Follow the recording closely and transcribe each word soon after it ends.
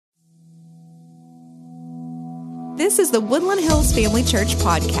This is the Woodland Hills Family Church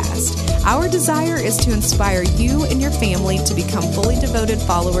podcast. Our desire is to inspire you and your family to become fully devoted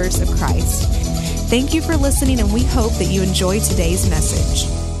followers of Christ. Thank you for listening, and we hope that you enjoy today's message.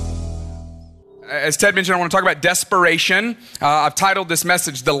 As Ted mentioned, I want to talk about desperation. I've titled this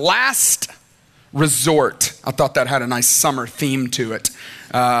message, The Last Resort. I thought that had a nice summer theme to it.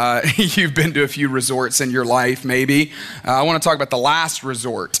 You've been to a few resorts in your life, maybe. I want to talk about the last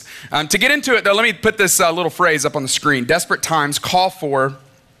resort. To get into it, though, let me put this little phrase up on the screen. Desperate times call for...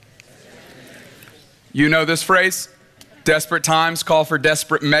 You know this phrase? Desperate times call for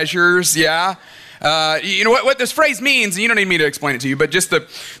desperate measures, yeah? You know what this phrase means, and you don't need me to explain it to you, but just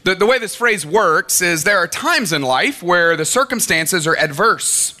the way this phrase works is there are times in life where the circumstances are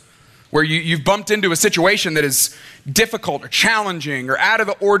adverse, where you've bumped into a situation that is difficult or challenging or out of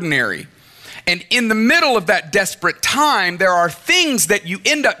the ordinary. And in the middle of that desperate time, there are things that you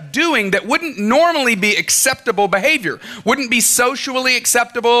end up doing that wouldn't normally be acceptable behavior, wouldn't be socially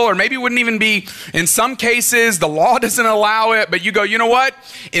acceptable, or maybe wouldn't even be, in some cases, the law doesn't allow it, but you go, you know what?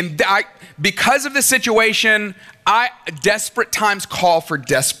 Because of the situation, desperate times call for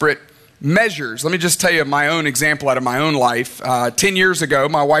desperate measures. Let me just tell you my own example out of my own life. 10 years ago,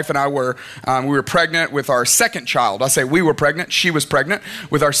 my wife and I we were pregnant with our second child. I say we were pregnant. She was pregnant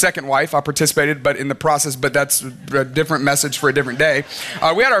with our second wife. I participated, but in the process, but that's a different message for a different day.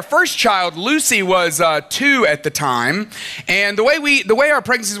 We had our first child. Lucy was 2 at the time. And the way our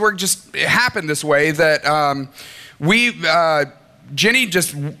pregnancies worked just happened this way that Jenny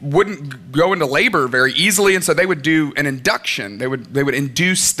just wouldn't go into labor very easily, and so they would do an induction. They would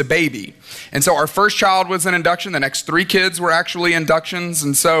induce the baby. And so our first child was an induction. The next 3 kids were actually inductions.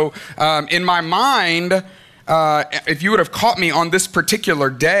 And so in my mind, if you would have caught me on this particular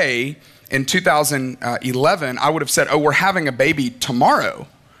day in 2011, I would have said, oh, we're having a baby tomorrow,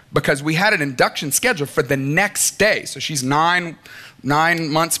 because we had an induction scheduled for the next day. So she's 9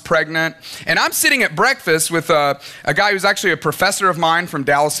 months pregnant. And I'm sitting at breakfast with a guy who's actually a professor of mine from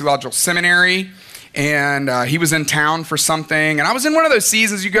Dallas Theological Seminary. And he was in town for something. And I was in one of those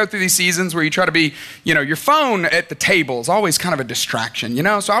seasons, you go through these seasons where you try to be, your phone at the table is always kind of a distraction,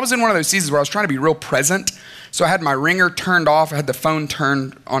 So I was in one of those seasons where I was trying to be real present. So I had my ringer turned off. I had the phone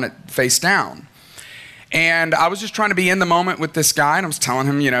turned on it face down. And I was just trying to be in the moment with this guy, and I was telling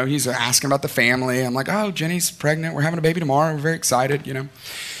him, he's asking about the family. I'm like, oh, Jenny's pregnant. We're having a baby tomorrow. We're very excited,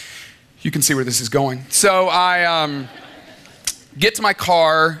 You can see where this is going. So I get to my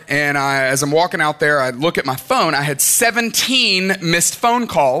car, and as I'm walking out there, I look at my phone. I had 17 missed phone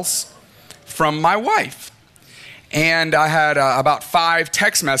calls from my wife. And I had about 5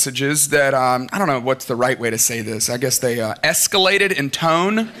 text messages that, I don't know what's the right way to say this. I guess they escalated in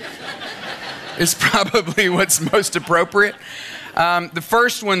tone. Is probably what's most appropriate. The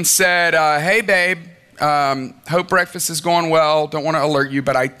first one said, hey, babe, hope breakfast is going well. Don't want to alert you,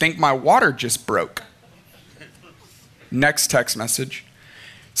 but I think my water just broke. Next text message.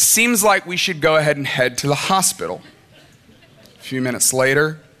 Seems like we should go ahead and head to the hospital. A few minutes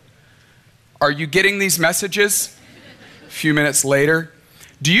later. Are you getting these messages? A few minutes later.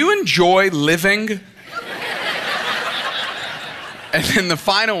 Do you enjoy living? And then the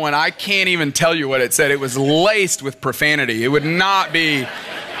final one, I can't even tell you what it said. It was laced with profanity. It wouldn't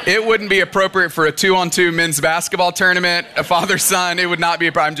be appropriate for a 2-on-2 men's basketball tournament, a father-son. It would not be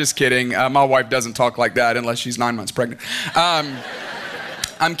I'm just kidding. My wife doesn't talk like that unless she's 9 months pregnant.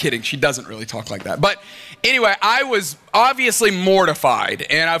 I'm kidding. She doesn't really talk like that. But anyway, I was obviously mortified.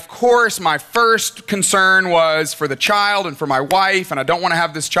 And of course, my first concern was for the child and for my wife. And I don't want to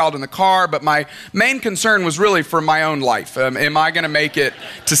have this child in the car. But my main concern was really for my own life. Am I going to make it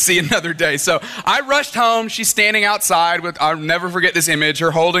to see another day? So I rushed home. She's standing outside I'll never forget this image,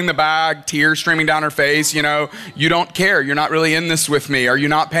 her holding the bag, tears streaming down her face. You don't care. You're not really in this with me. Are you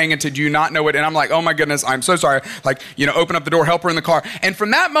not paying attention? Do you not know it? And I'm like, oh my goodness, I'm so sorry. Open up the door, help her in the car. And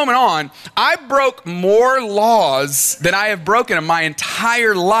from that moment on, I broke more laws than I have broken in my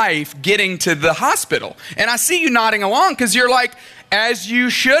entire life getting to the hospital. And I see you nodding along because you're like, as you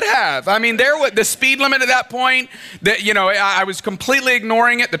should have. I mean, the speed limit at that point, I was completely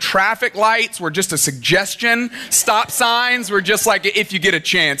ignoring it. The traffic lights were just a suggestion. Stop signs were just like, if you get a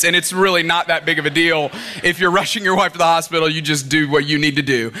chance. And it's really not that big of a deal. If you're rushing your wife to the hospital, you just do what you need to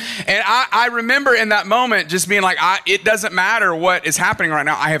do. And I remember in that moment just being like, it doesn't matter what is happening right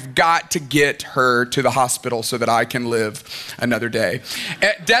now. I have got to get her to the hospital so that I can live another day.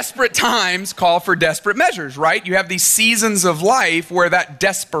 At desperate times call for desperate measures, right? You have these seasons of life where that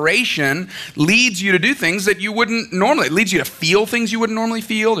desperation leads you to do things that you wouldn't normally. It leads you to feel things you wouldn't normally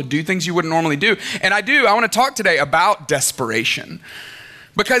feel, to do things you wouldn't normally do. And I want to talk today about desperation.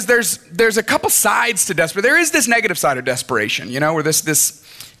 Because there's a couple sides to desperation. There is this negative side of desperation, where this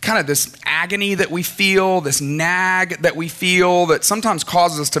kind of this agony that we feel, this nag that we feel that sometimes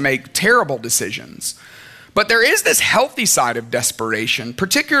causes us to make terrible decisions. But there is this healthy side of desperation,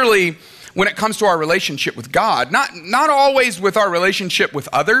 particularly when it comes to our relationship with God. Not always with our relationship with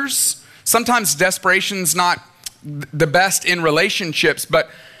others. Sometimes desperation's not the best in relationships, but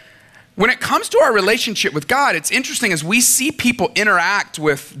when it comes to our relationship with God, it's interesting as we see people interact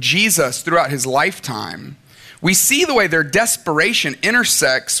with Jesus throughout his lifetime, we see the way their desperation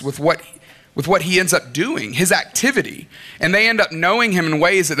intersects with what he ends up doing, his activity, and they end up knowing him in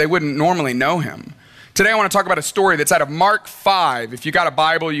ways that they wouldn't normally know him. Today I want to talk about a story that's out of Mark 5. If you got a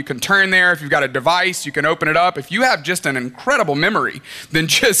Bible, you can turn there. If you've got a device, you can open it up. If you have just an incredible memory, then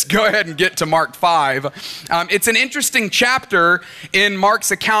just go ahead and get to Mark 5. It's an interesting chapter in Mark's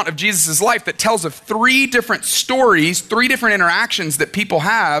account of Jesus' life that tells of 3 different stories, 3 different interactions that people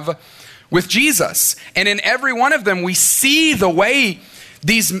have with Jesus. And in every one of them, we see the way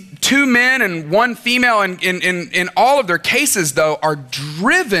these 2 men and 1 female, in all of their cases, though, are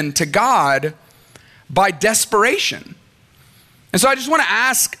driven to God by desperation. And so I just want to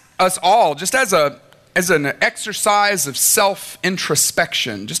ask us all, just as an exercise of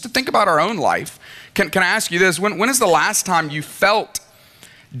self-introspection, just to think about our own life. Can I ask you this? When is the last time you felt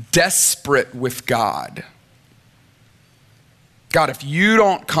desperate with God? God, if you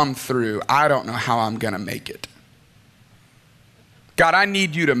don't come through, I don't know how I'm going to make it. God, I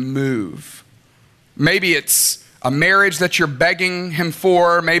need you to move. Maybe it's a marriage that you're begging him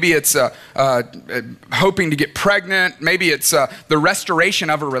for. Maybe it's hoping to get pregnant. Maybe it's the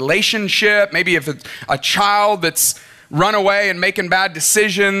restoration of a relationship. Maybe if it's a child that's run away and making bad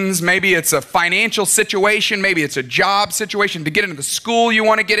decisions. Maybe it's a financial situation. Maybe it's a job situation to get into the school you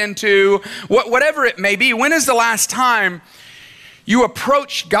want to get into. Whatever it may be, when is the last time you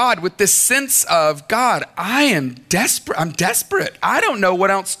approached God with this sense of, God, I am desperate. I'm desperate. I don't know what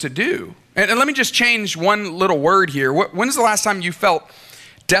else to do. And let me just change one little word here. When's the last time you felt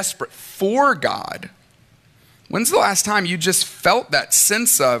desperate for God? When's the last time you just felt that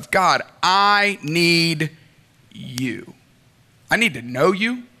sense of, God, I need you. I need to know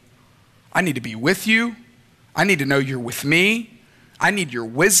you. I need to be with you. I need to know you're with me. I need your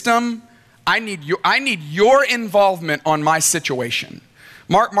wisdom. I need your involvement on my situation.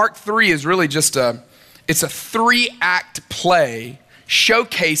 Mark 3 is really just it's a 3-act play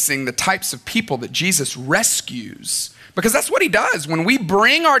showcasing the types of people that Jesus rescues. Because that's what he does. When we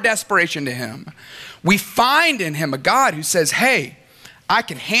bring our desperation to him, we find in him a God who says, hey, I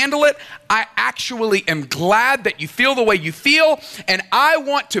can handle it. I actually am glad that you feel the way you feel, and I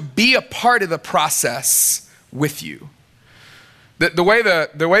want to be a part of the process with you. The way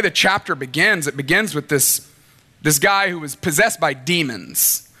the chapter begins, it begins with this guy who was possessed by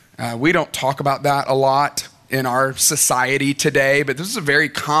demons. We don't talk about that a lot in our society today, but this is a very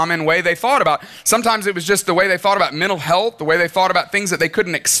common way they thought about. Sometimes it was just the way they thought about mental health, the way they thought about things that they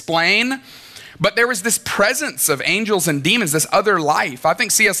couldn't explain. But there was this presence of angels and demons, this other life. I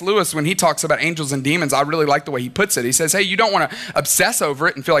think C.S. Lewis, when he talks about angels and demons, I really like the way he puts it. He says, hey, you don't want to obsess over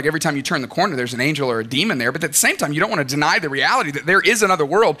it and feel like every time you turn the corner, there's an angel or a demon there. But at the same time, you don't want to deny the reality that there is another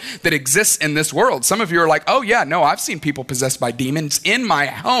world that exists in this world. Some of you are like, oh yeah, no, I've seen people possessed by demons in my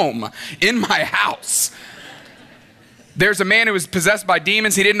home, in my house. There's a man who was possessed by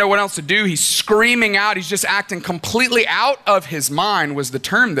demons. He didn't know what else to do. He's screaming out. He's just acting completely out of his mind was the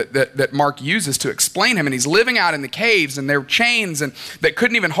term that Mark uses to explain him. And he's living out in the caves, and there were chains and that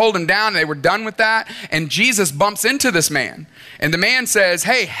couldn't even hold him down. And they were done with that. And Jesus bumps into this man. And the man says,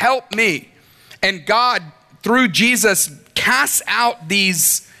 hey, help me. And God, through Jesus, casts out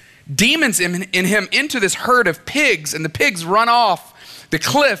these demons in him into this herd of pigs. And the pigs run off the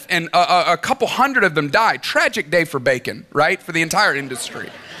cliff, and a couple hundred of them die. Tragic day for bacon, right? For the entire industry.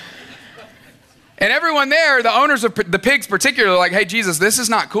 And everyone there, the owners of the pigs particularly, are like, hey, Jesus, this is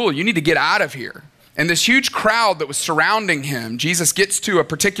not cool. You need to get out of here. And this huge crowd that was surrounding him, Jesus gets to a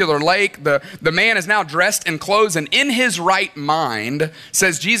particular lake. The man is now dressed in clothes and in his right mind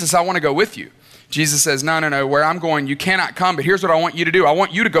says, Jesus, I want to go with you. Jesus says, no, where I'm going, you cannot come, but here's what I want you to do. I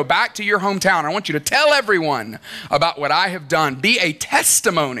want you to go back to your hometown. I want you to tell everyone about what I have done. Be a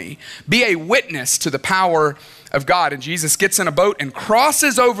testimony, be a witness to the power of God. And Jesus gets in a boat and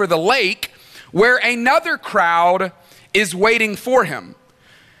crosses over the lake where another crowd is waiting for him.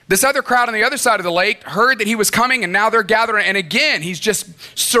 This other crowd on the other side of the lake heard that he was coming, and now they're gathering. And again, he's just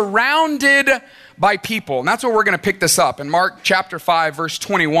surrounded by people. And that's where we're going to pick this up in Mark chapter 5, verse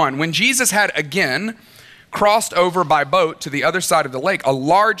 21. When Jesus had again crossed over by boat to the other side of the lake, a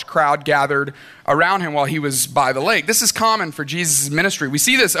large crowd gathered around him while he was by the lake. This is common for Jesus' ministry. We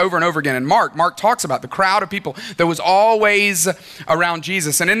see this over and over again in Mark. Mark talks about the crowd of people that was always around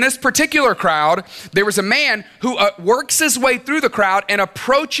Jesus. And in this particular crowd, there was a man who works his way through the crowd and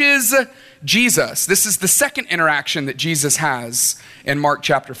approaches Jesus. This is the second interaction that Jesus has in Mark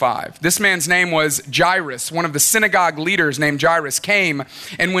chapter 5. This man's name was Jairus. One of the synagogue leaders named Jairus came,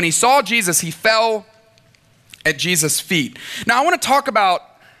 and when he saw Jesus, he fell at Jesus' feet. Now, I want to talk about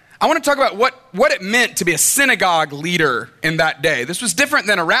what it meant to be a synagogue leader in that day. This was different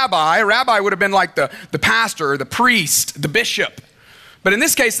than a rabbi. A rabbi would have been like the pastor, the priest, the bishop. But in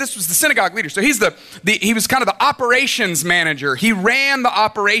this case, this was the synagogue leader. So he was kind of the operations manager. He ran the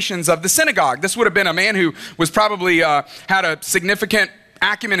operations of the synagogue. This would have been a man who was probably had a significant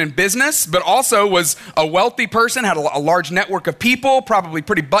acumen in business, but also was a wealthy person, had a large network of people, probably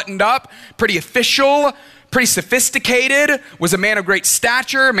pretty buttoned up, pretty official, pretty sophisticated, was a man of great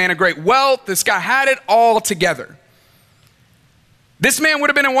stature, a man of great wealth. This guy had it all together. This man would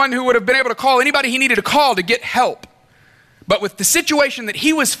have been one who would have been able to call anybody he needed to call to get help. But with the situation that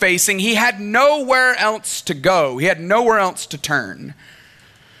he was facing, he had nowhere else to go. He had nowhere else to turn.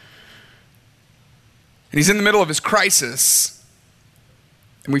 And he's in the middle of his crisis.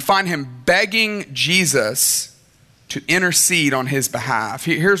 And we find him begging Jesus to intercede on his behalf.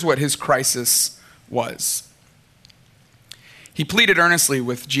 Here's what his crisis was. He pleaded earnestly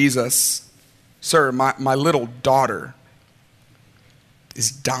with Jesus, "Sir, my little daughter is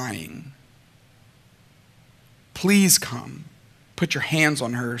dying. Please come, put your hands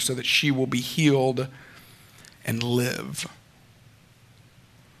on her so that she will be healed and live."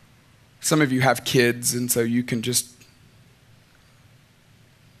 Some of you have kids, and so you can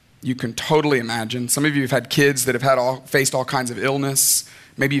totally imagine. Some of you have had kids that have faced all kinds of illness.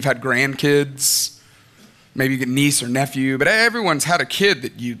 Maybe you've had grandkids. Maybe you get niece or nephew, but everyone's had a kid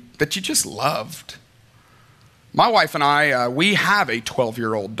that you just loved. My wife and I, we have a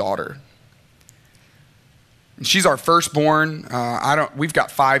 12-year-old daughter. She's our firstborn. We've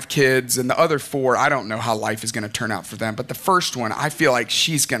got 5 kids, and the other 4, I don't know how life is going to turn out for them. But the first one, I feel like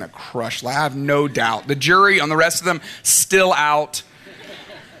she's going to crush. I have no doubt. The jury on the rest of them still out.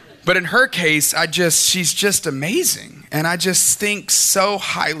 But in her case, she's just amazing. And I just think so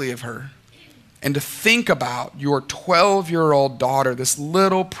highly of her. And to think about your 12-year-old daughter, this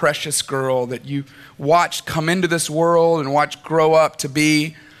little precious girl that you watched come into this world and watched grow up to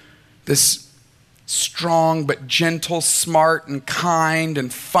be this strong but gentle, smart and kind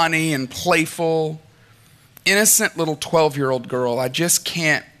and funny and playful, innocent little 12-year-old girl. I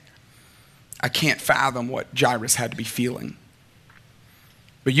can't fathom what Jairus had to be feeling.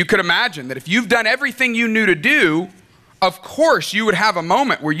 But you could imagine that if you've done everything you knew to do, of course you would have a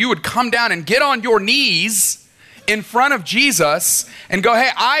moment where you would come down and get on your knees in front of Jesus and go, "Hey,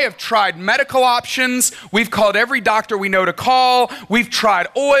 I have tried medical options. We've called every doctor we know to call. We've tried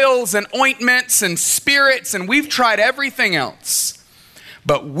oils and ointments and spirits, and we've tried everything else.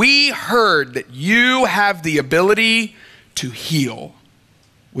 But we heard that you have the ability to heal.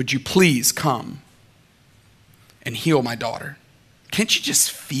 Would you please come and heal my daughter?" Can't you just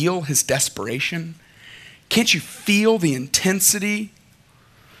feel his desperation? Can't you feel the intensity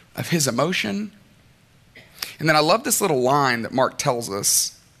of his emotion? And then I love this little line that Mark tells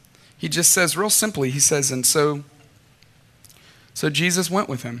us. He just says real simply, he says, and so Jesus went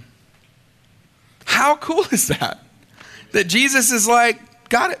with him. How cool is that? That Jesus is like,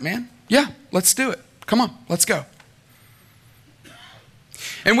 "Got it, man. Yeah, let's do it. Come on, let's go."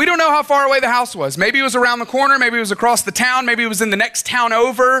 And we don't know how far away the house was. Maybe it was around the corner. Maybe it was across the town. Maybe it was in the next town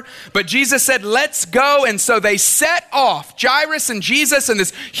over. But Jesus said, "Let's go." And so they set off, Jairus and Jesus and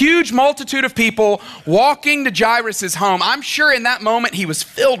this huge multitude of people walking to Jairus' home. I'm sure in that moment he was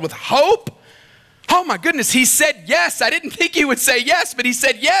filled with hope. Oh my goodness, he said yes. I didn't think he would say yes, but he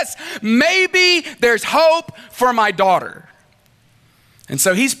said yes. Maybe there's hope for my daughter. And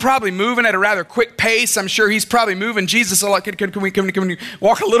so he's probably moving at a rather quick pace. I'm sure he's probably moving. Jesus, like, can we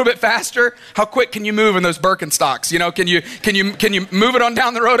walk a little bit faster? How quick can you move in those Birkenstocks? You know, can you move it on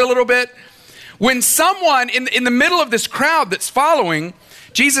down the road a little bit? When someone in the middle of this crowd that's following,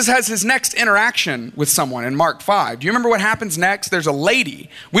 Jesus has his next interaction with someone in Mark 5. Do you remember what happens next? There's a lady.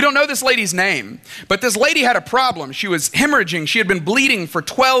 We don't know this lady's name, but this lady had a problem. She was hemorrhaging. She had been bleeding for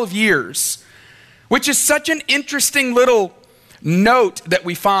 12 years, which is such an interesting little note that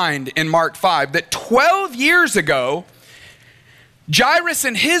we find in Mark 5, that 12 years ago, Jairus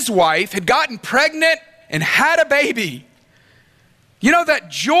and his wife had gotten pregnant and had a baby. You know, that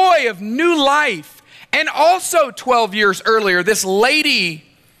joy of new life. And also 12 years earlier, this lady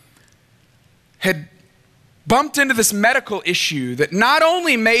had bumped into this medical issue that not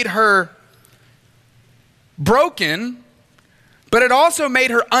only made her broken, but it also made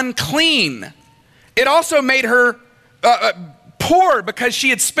her unclean. It also made her poor because she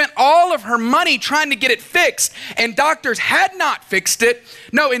had spent all of her money trying to get it fixed, and doctors had not fixed it.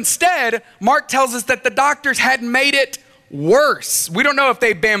 No, instead, Mark tells us that the doctors had made it worse. We don't know if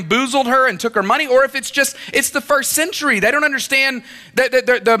they bamboozled her and took her money, or if it's the first century. They don't understand that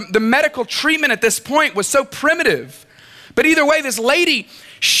the medical treatment at this point was so primitive. But either way, this lady,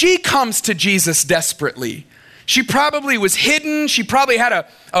 she comes to Jesus desperately. She probably was hidden. She probably had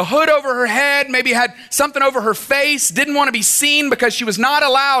a hood over her head, maybe had something over her face, didn't want to be seen because she was not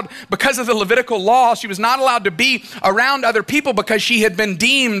allowed, because of the Levitical law, she was not allowed to be around other people because she had been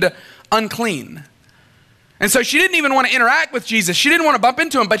deemed unclean. And so she didn't even want to interact with Jesus. She didn't want to bump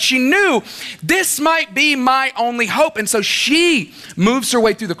into him, but she knew this might be my only hope. And so she moves her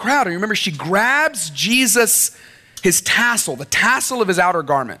way through the crowd. And remember, she grabs Jesus, his tassel, the tassel of his outer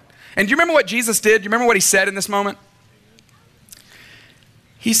garment. And do you remember what Jesus did? Do you remember what he said in this moment?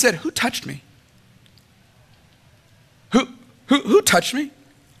 He said, "Who touched me? Who touched me?"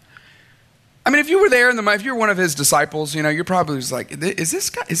 I mean, if you were there, if you were one of his disciples, you're probably just like, is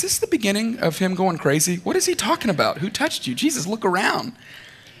this the beginning of him going crazy? What is he talking about? Who touched you? Jesus, look around.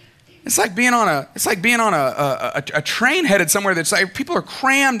 It's like being on a train headed somewhere that's like people are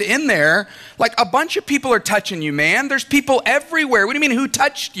crammed in there. Like a bunch of people are touching you, man. There's people everywhere. What do you mean, who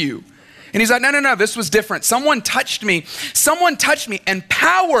touched you? And he's like, no, this was different. Someone touched me and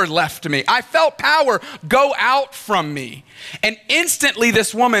power left me. I felt power go out from me. And instantly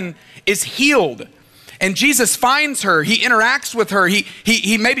this woman is healed. And Jesus finds her, he interacts with her,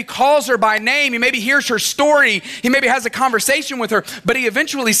 he maybe calls her by name, he maybe hears her story, he maybe has a conversation with her, but he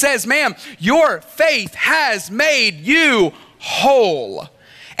eventually says, "Ma'am, your faith has made you whole."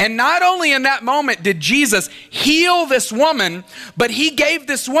 And not only in that moment did Jesus heal this woman, but he gave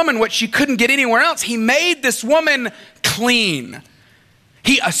this woman what she couldn't get anywhere else. He made this woman clean.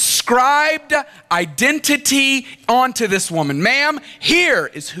 He ascribed identity onto this woman. "Ma'am,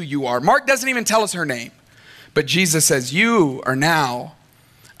 here is who you are." Mark doesn't even tell us her name. But Jesus says, "You are now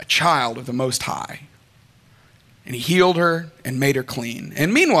a child of the Most High." And he healed her and made her clean.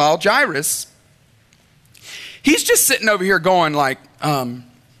 And meanwhile, Jairus, he's just sitting over here going like,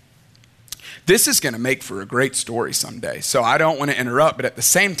 this is going to make for a great story someday. So I don't want to interrupt, but at the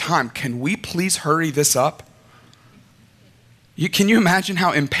same time, can we please hurry this up? Can you imagine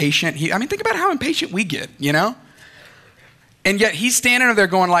how impatient think about how impatient we get, And yet he's standing over there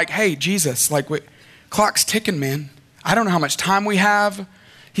going like, "Hey, Jesus, clock's ticking, man. I don't know how much time we have."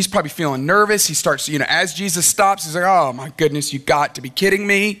 He's probably feeling nervous. He starts, as Jesus stops, he's like, "Oh my goodness, you got to be kidding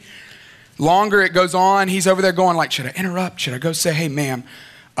me." Longer it goes on, he's over there going like, "Should I interrupt? Should I go say, hey, ma'am,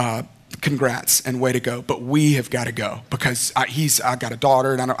 congrats and way to go, but we have got to go because I got a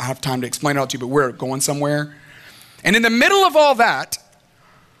daughter and I don't have time to explain it all to you, but we're going somewhere." And in the middle of all that,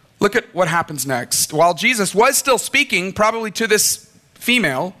 look at what happens next. While Jesus was still speaking, probably to this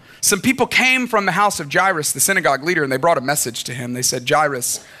female, some people came from the house of Jairus, the synagogue leader, and they brought a message to him. They said,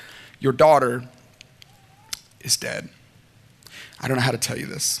 "Jairus, your daughter is dead. I don't know how to tell you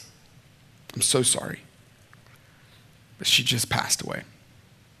this. I'm so sorry, but she just passed away."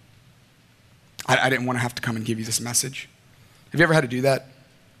 I didn't want to have to come and give you this message. Have you ever had to do that?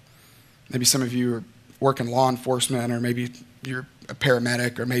 Maybe some of you are working law enforcement, or maybe you're a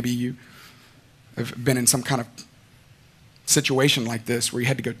paramedic, or maybe you have been in some kind of situation like this where you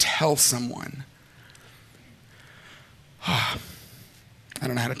had to go tell someone. I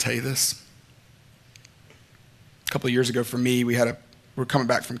don't know how to tell you this. A couple of years ago for me, we were coming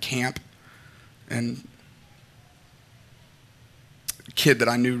back from camp, and a kid that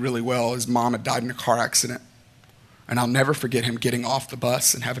I knew really well, his mom had died in a car accident. And I'll never forget him getting off the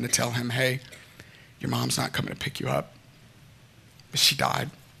bus and having to tell him, "Hey, your mom's not coming to pick you up. She died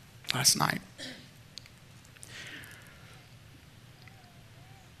last night."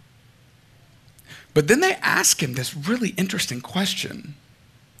 But then they ask him this really interesting question.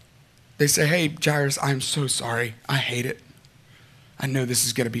 They say, "Hey, Jairus, I'm so sorry. I hate it. I know this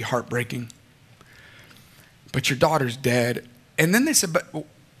is going to be heartbreaking. But your daughter's dead." And then they said,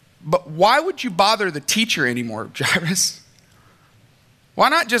 but why would you bother the teacher anymore, Jairus? Why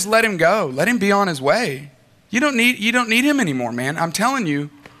not just let him go? Let him be on his way. You don't need him anymore, man. I'm telling you,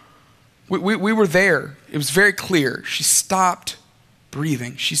 we were there. It was very clear. She stopped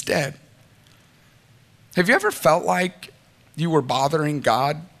breathing. She's dead. Have you ever felt like you were bothering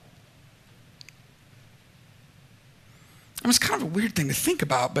God? I mean, it's kind of a weird thing to think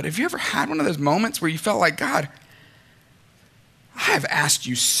about, but have you ever had one of those moments where you felt like, "God, I have asked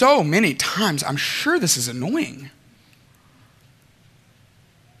you so many times. I'm sure this is annoying.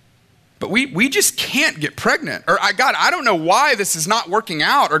 But we just can't get pregnant. Or, God, I don't know why this is not working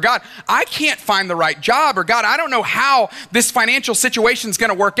out. Or, God, I can't find the right job. Or, God, I don't know how this financial situation is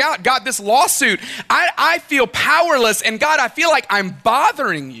going to work out. God, this lawsuit, I feel powerless. And, God, I feel like I'm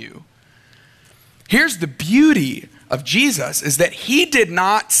bothering you. Here's the beauty of Jesus is that he did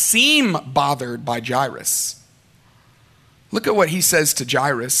not seem bothered by Jairus. Look at what he says to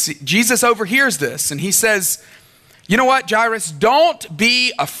Jairus. Jesus overhears this and he says, you know what, Jairus, don't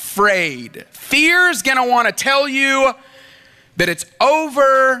be afraid. Fear's gonna wanna tell you that it's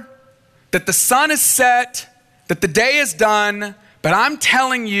over, that the sun is set, that the day is done, but I'm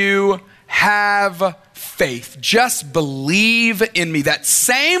telling you, have faith. Just believe in me. That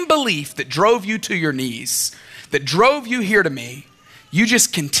same belief that drove you to your knees, that drove you here to me, you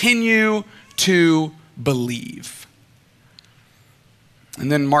just continue to believe.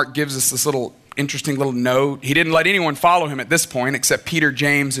 And then Mark gives us this interesting little note. He didn't let anyone follow him at this point except Peter,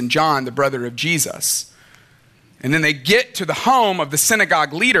 James, and John, the brother of Jesus. And then they get to the home of the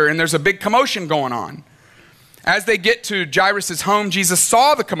synagogue leader, and there's a big commotion going on. As they get to Jairus' home, Jesus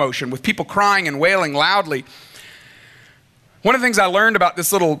saw the commotion with people crying and wailing loudly. One of the things I learned about this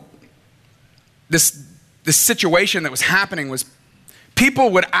situation that was happening was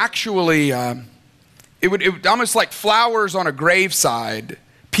people would actually, it would almost like flowers on a graveside.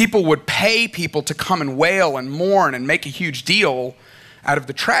 People would pay people to come and wail and mourn and make a huge deal out of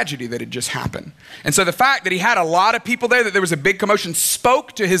the tragedy that had just happened. And so the fact that he had a lot of people there, that there was a big commotion,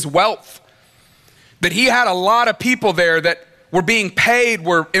 spoke to his wealth. That he had a lot of people there that were being paid,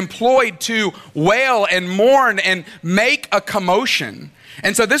 were employed to wail and mourn and make a commotion.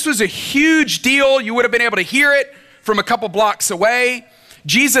 And so this was a huge deal. You would have been able to hear it from a couple blocks away.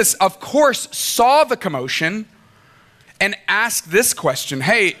 Jesus, of course, saw the commotion and asked this question,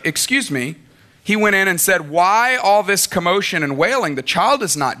 hey, excuse me. He went in and said, why all this commotion and wailing? The child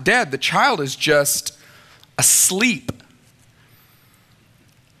is not dead. The child is just asleep.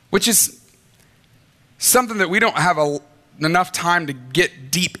 Which is something that we don't have enough time to get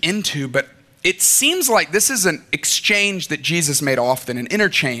deep into, but it seems like this is an exchange that Jesus made often, an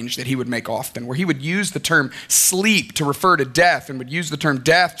interchange that he would make often, where he would use the term sleep to refer to death and would use the term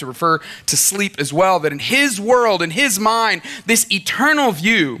death to refer to sleep as well. That in his world, in his mind, this eternal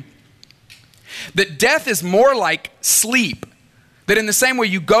view, that death is more like sleep. That in the same way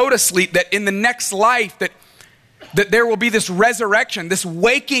you go to sleep, that in the next life, that there will be this resurrection, this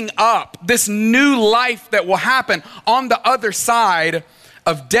waking up, this new life that will happen on the other side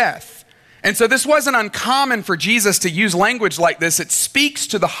of death. And so this wasn't uncommon for Jesus to use language like this. It speaks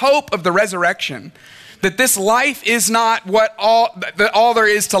to the hope of the resurrection, that this life is not all there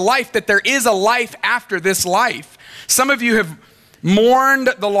is to life, that there is a life after this life. Some of you have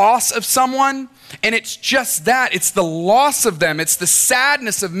mourned the loss of someone, and it's just that. It's the loss of them. It's the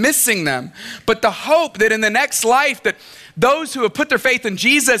sadness of missing them. But the hope that in the next life that those who have put their faith in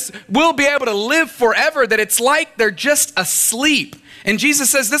Jesus will be able to live forever, that it's like they're just asleep. And Jesus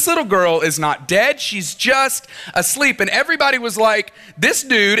says, this little girl is not dead. She's just asleep. And everybody was like, this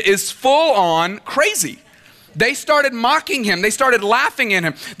dude is full on crazy. They started mocking him. They started laughing at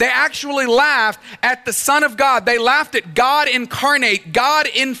him. They actually laughed at the Son of God. They laughed at God incarnate, God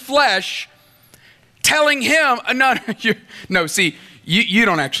in flesh, telling him, see, you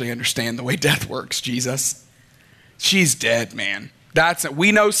don't actually understand the way death works, Jesus. She's dead, man. That's it.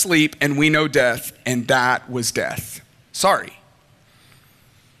 We know sleep and we know death, and that was death. Sorry.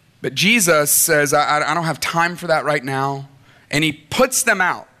 But Jesus says, I don't have time for that right now. And he puts them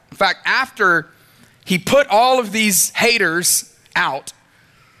out. In fact, after he put all of these haters out,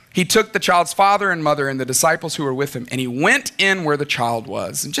 he took the child's father and mother and the disciples who were with him, and he went in where the child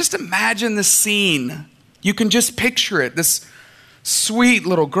was. And just imagine the scene. You can just picture it. This sweet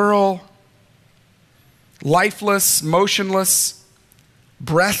little girl, lifeless, motionless,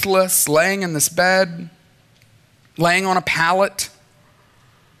 breathless, laying in this bed, laying on a pallet.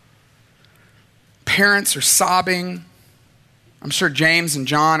 Parents are sobbing. I'm sure James and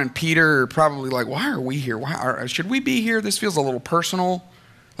John and Peter are probably like, why are we here? Should we be here? This feels a little personal.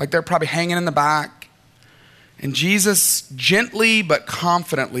 Like they're probably hanging in the back. And Jesus gently but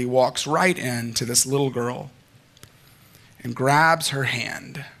confidently walks right into this little girl and grabs her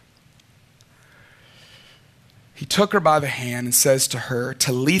hand. He took her by the hand and says to her,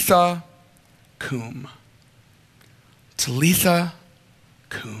 Talitha cum. Talitha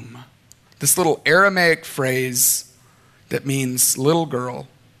cum. This little Aramaic phrase that means little girl.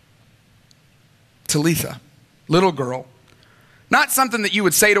 Talitha, little girl. Not something that you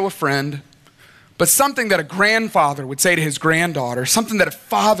would say to a friend, but something that a grandfather would say to his granddaughter, something that a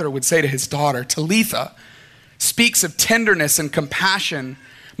father would say to his daughter. Talitha speaks of tenderness and compassion.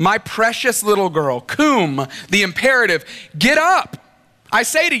 My precious little girl, cum, the imperative, get up. I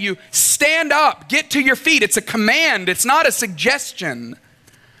say to you, stand up, get to your feet. It's a command, it's not a suggestion.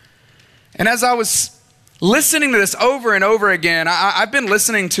 And as I was listening to this over and over again, I've been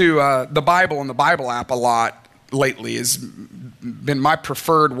listening to the Bible and the Bible app a lot lately. Has been my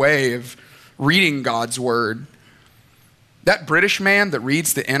preferred way of reading God's word. That British man that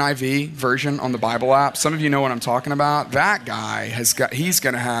reads the NIV version on the Bible app, some of you know what I'm talking about. That guy he's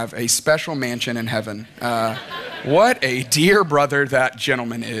going to have a special mansion in heaven. What a dear brother that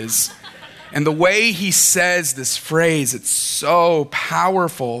gentleman is. And the way he says this phrase, it's so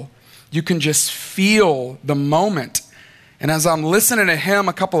powerful. You can just feel the moment. And as I'm listening to him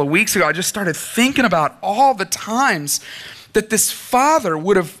a couple of weeks ago, I just started thinking about all the times that this father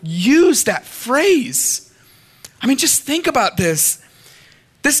would have used that phrase. I mean, just think about this.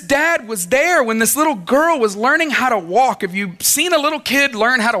 This dad was there when this little girl was learning how to walk. Have you seen a little kid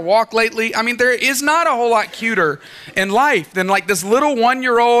learn how to walk lately? I mean, there is not a whole lot cuter in life than like this little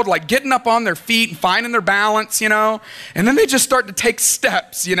 1-year-old, like getting up on their feet and finding their balance, and then they just start to take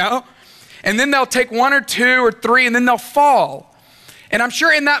steps, and then they'll take 1 or 2 or 3 and then they'll fall. And I'm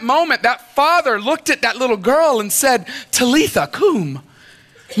sure in that moment, that father looked at that little girl and said, Talitha, cum,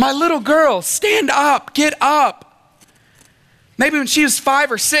 my little girl, stand up, get up. Maybe when she was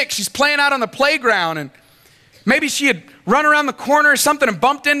 5 or 6, she's playing out on the playground and maybe she had run around the corner or something and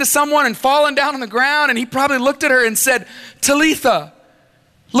bumped into someone and fallen down on the ground, and he probably looked at her and said, Talitha,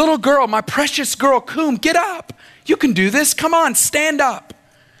 little girl, my precious girl, cum, get up. You can do this. Come on, stand up.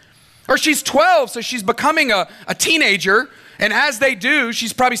 Or she's 12, so she's becoming a teenager, and as they do,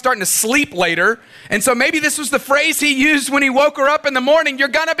 she's probably starting to sleep later. And so maybe this was the phrase he used when he woke her up in the morning. You're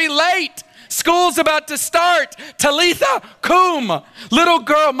gonna be late. School's about to start. Talitha, cum, little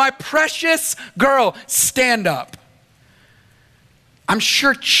girl, my precious girl, stand up. I'm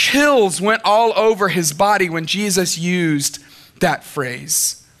sure chills went all over his body when Jesus used that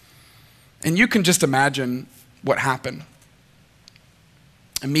phrase. And you can just imagine what happened.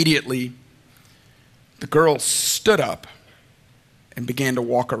 Immediately, the girl stood up and began to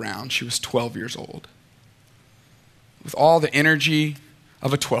walk around. She was 12 years old. With all the energy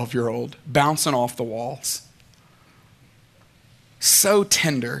of a 12-year-old bouncing off the walls. So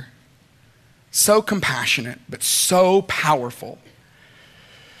tender, so compassionate, but so powerful.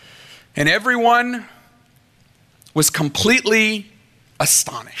 And everyone was completely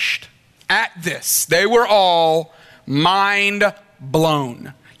astonished at this. They were all mind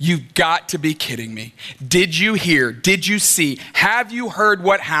blown. You've got to be kidding me. Did you hear? Did you see? Have you heard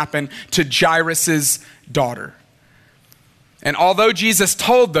what happened to Jairus' daughter? And although Jesus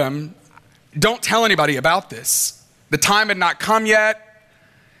told them, don't tell anybody about this, the time had not come yet.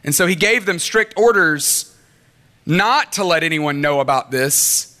 And so he gave them strict orders not to let anyone know about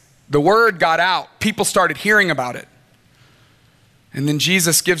this. The word got out. People started hearing about it. And then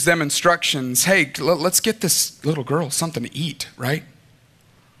Jesus gives them instructions. Hey, let's get this little girl something to eat, right?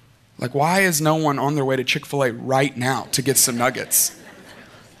 Like, why is no one on their way to Chick-fil-A right now to get some nuggets?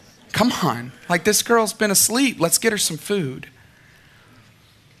 Come on. Like, this girl's been asleep. Let's get her some food.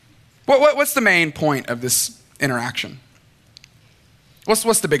 What's the main point of this interaction?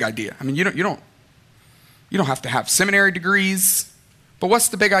 What's the big idea? I mean, you don't have to have seminary degrees, but what's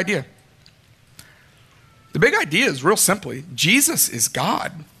the big idea? The big idea is real simply, Jesus is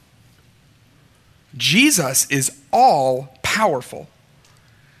God. Jesus is all powerful.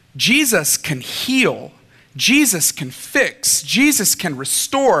 Jesus can heal. Jesus can fix. Jesus can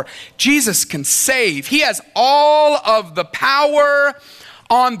restore. Jesus can save. He has all of the power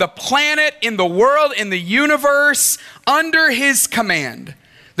on the planet, in the world, in the universe, under his command.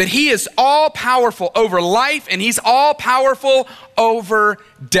 That he is all powerful over life and he's all powerful over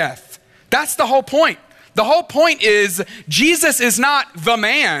death. That's the whole point. The whole point is Jesus is not the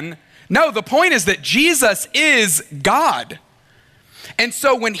man. No, the point is that Jesus is God. And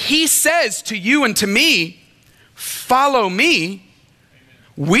so when he says to you and to me, follow me,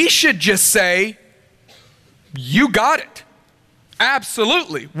 we should just say, you got it.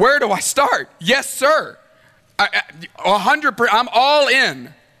 Absolutely. Where do I start? Yes, sir. 100%. I'm all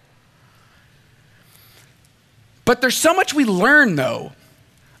in. But there's so much we learn, though,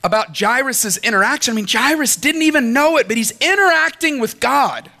 about Jairus' interaction. I mean, Jairus didn't even know it, but he's interacting with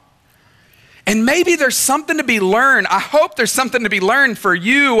God. And maybe there's something to be learned. I hope there's something to be learned for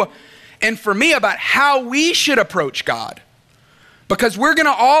you and for me about how we should approach God. Because we're going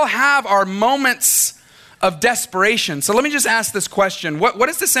to all have our moments of desperation. So let me just ask this question. What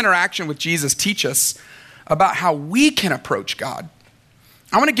does this interaction with Jesus teach us about how we can approach God?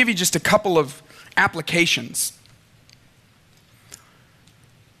 I want to give you just a couple of applications.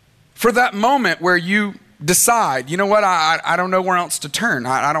 For that moment where you decide, you know what, I don't know where else to turn.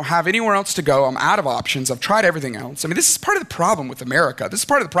 I don't have anywhere else to go. I'm out of options. I've tried everything else. I mean, this is part of the problem with America. This is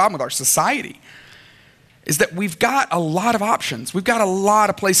part of the problem with our society, is that we've got a lot of options. We've got a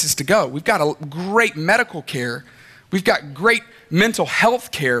lot of places to go. We've got a great medical care. We've got great mental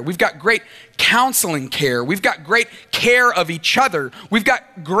health care. We've got great counseling care. We've got great care of each other. We've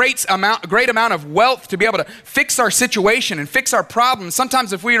got great amount of wealth to be able to fix our situation and fix our problems.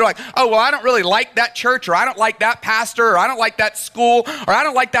 Sometimes if we're like, oh, well, I don't really like that church, or I don't like that pastor, or I don't like that school, or I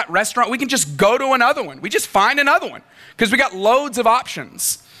don't like that restaurant, we can just go to another one. We just find another one because we got loads of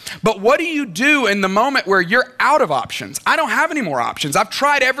options. But what do you do in the moment where you're out of options? I don't have any more options. I've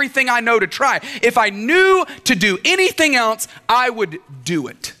tried everything I know to try. If I knew to do anything else, I would do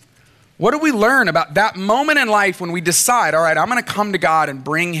it. What do we learn about that moment in life when we decide, all right, I'm going to come to God and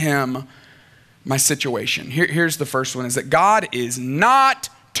bring him my situation? Here's the first one, is that God is not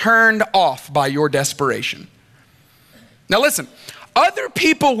turned off by your desperation. Now listen, other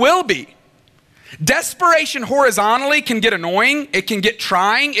people will be. Desperation horizontally can get annoying, it can get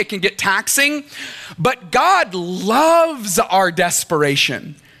trying, it can get taxing, but God loves our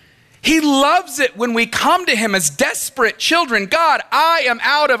desperation. He loves it when we come to him as desperate children. God, I am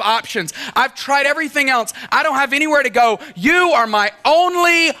out of options. I've tried everything else. I don't have anywhere to go. You are my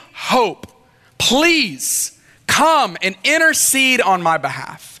only hope. Please come and intercede on my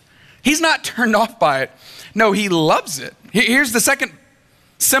behalf. He's not turned off by it. No, he loves it. Here's the second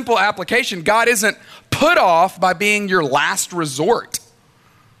simple application. God isn't put off by being your last resort.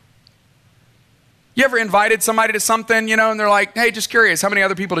 You ever invited somebody to something, and they're like, hey, just curious, how many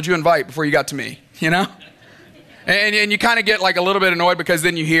other people did you invite before you got to me, And you kind of get like a little bit annoyed because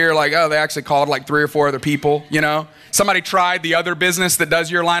then you hear like, oh, they actually called like 3 or 4 other people, Somebody tried the other business that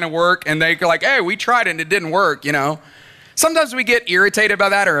does your line of work and they're like, hey, we tried it and it didn't work, Sometimes we get irritated by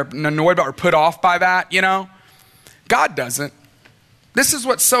that or annoyed by or put off by that, God doesn't. This is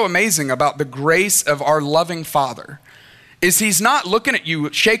what's so amazing about the grace of our loving Father, is he's not looking at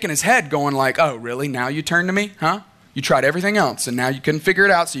you shaking his head going like, oh, really? Now you turn to me? Huh? You tried everything else and now you couldn't figure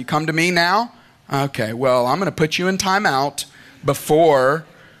it out, so you come to me now? Okay, well, I'm going to put you in timeout before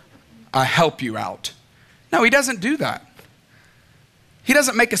I help you out. No, he doesn't do that. He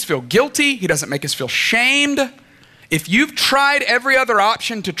doesn't make us feel guilty. He doesn't make us feel shamed. If you've tried every other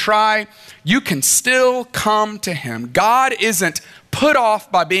option to try, you can still come to him. God isn't put off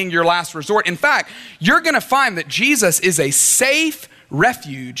by being your last resort. In fact, you're going to find that Jesus is a safe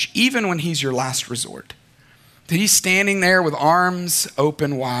refuge even when he's your last resort. That he's standing there with arms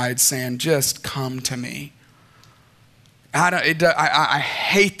open wide saying, just come to me. I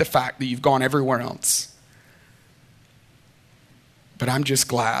hate the fact that you've gone everywhere else. But I'm just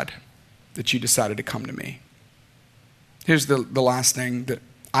glad that you decided to come to me. Here's the last thing that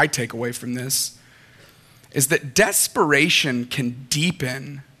I take away from this, is that desperation can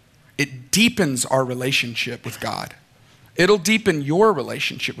deepen. It deepens our relationship with God. It'll deepen your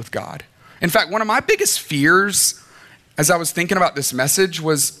relationship with God. In fact, one of my biggest fears as I was thinking about this message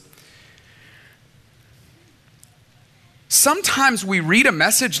was sometimes we read a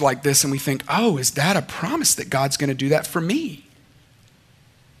message like this and we think, oh, is that a promise that God's going to do that for me?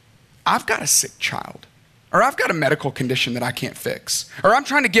 I've got a sick child. Or I've got a medical condition that I can't fix. Or I'm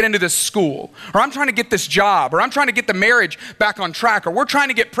trying to get into this school. Or I'm trying to get this job. Or I'm trying to get the marriage back on track. Or we're trying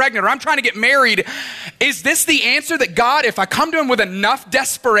to get pregnant. Or I'm trying to get married. Is this the answer that God, if I come to him with enough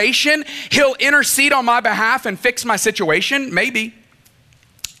desperation, he'll intercede on my behalf and fix my situation? Maybe.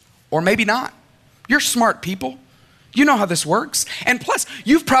 Or maybe not. You're smart people. You know how this works. And plus,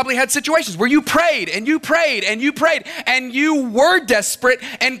 you've probably had situations where you prayed and you prayed and you prayed and you were desperate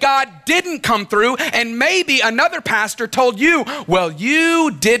and God didn't come through, and maybe another pastor told you, well,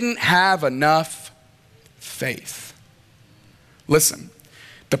 you didn't have enough faith. Listen,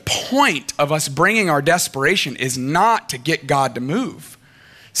 the point of us bringing our desperation is not to get God to move.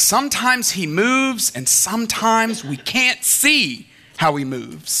 Sometimes he moves and sometimes we can't see how he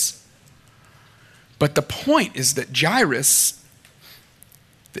moves. But the point is that Jairus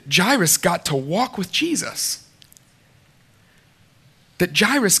got to walk with Jesus. That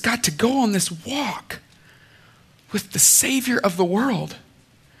Jairus got to go on this walk with the Savior of the world.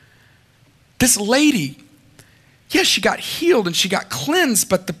 This lady, yes, she got healed and she got cleansed,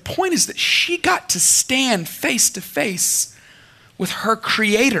 but the point is that she got to stand face to face with her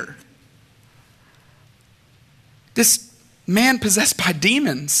Creator. This man possessed by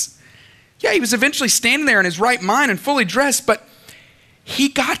demons Yeah, he was eventually standing there in his right mind and fully dressed, but he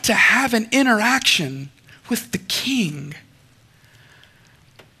got to have an interaction with the king.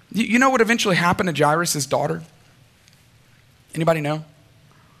 You know what eventually happened to Jairus' daughter? Anybody know?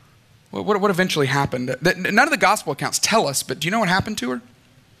 What eventually happened? None of the gospel accounts tell us, but do you know what happened to her?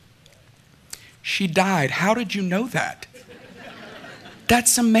 She died. How did you know that?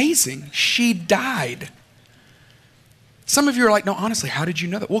 That's amazing. She died. Some of you are like, no, honestly, how did you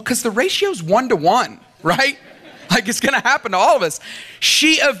know that? Well, because the ratio's 1-to-1, right? Like it's going to happen to all of us.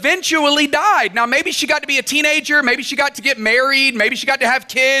 She eventually died. Now, maybe she got to be a teenager. Maybe she got to get married. Maybe she got to have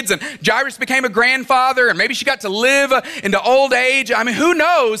kids and Jairus became a grandfather and maybe she got to live into old age. I mean, who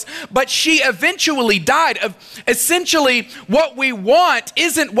knows? But she eventually died. Essentially, what we want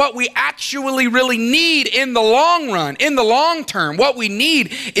isn't what we actually really need in the long run, in the long term. What we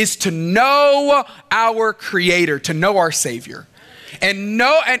need is to know our Creator, to know our Savior.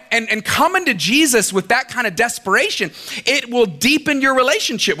 And coming to Jesus with that kind of desperation, it will deepen your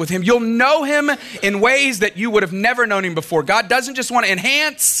relationship with him. You'll know him in ways that you would have never known him before. God doesn't just want to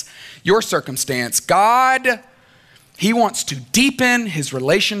enhance your circumstance. God, he wants to deepen his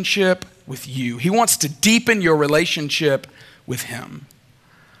relationship with you. He wants to deepen your relationship with him.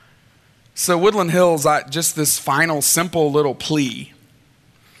 So Woodland Hills, just this final simple little plea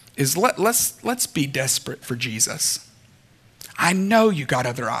is let's be desperate for Jesus. I know you got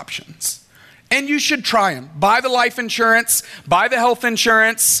other options. And you should try them. Buy the life insurance, buy the health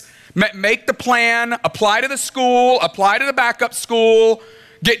insurance, make the plan, apply to the school, apply to the backup school,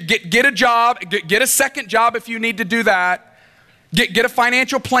 get a job, get a second job if you need to do that, get a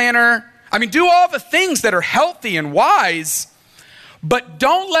financial planner. I mean, do all the things that are healthy and wise, but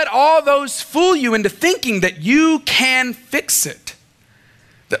don't let all those fool you into thinking that you can fix it.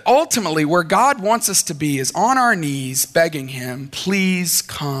 That ultimately where God wants us to be is on our knees begging him, please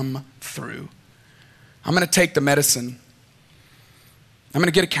come through. I'm going to take the medicine. I'm going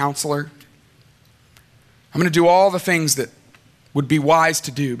to get a counselor. I'm going to do all the things that would be wise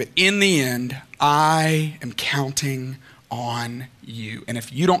to do. But in the end, I am counting on you. And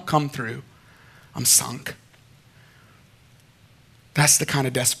if you don't come through, I'm sunk. That's the kind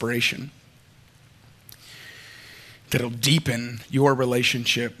of desperation that'll deepen your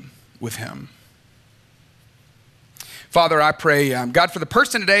relationship with him. Father, I pray, God, for the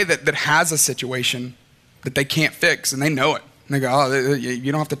person today that has a situation that they can't fix and they know it. And they go, oh,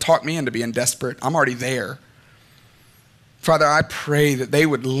 you don't have to talk me into being desperate. I'm already there. Father, I pray that they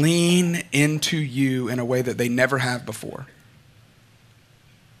would lean into you in a way that they never have before.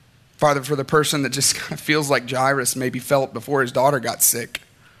 Father, for the person that just kind of feels like Jairus maybe felt before his daughter got sick,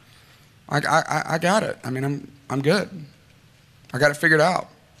 I got it. I mean, I'm good. I got it figured out.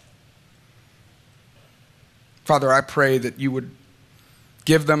 Father, I pray that you would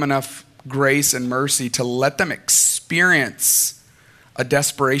give them enough grace and mercy to let them experience a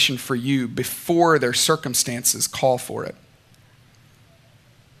desperation for you before their circumstances call for it.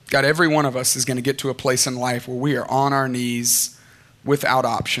 God, every one of us is going to get to a place in life where we are on our knees without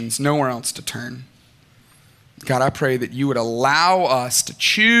options, nowhere else to turn. God, I pray that you would allow us to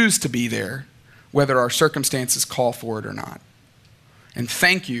choose to be there, whether our circumstances call for it or not. And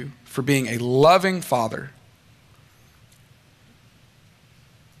thank you for being a loving Father.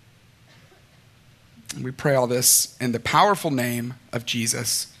 And we pray all this in the powerful name of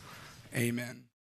Jesus. Amen.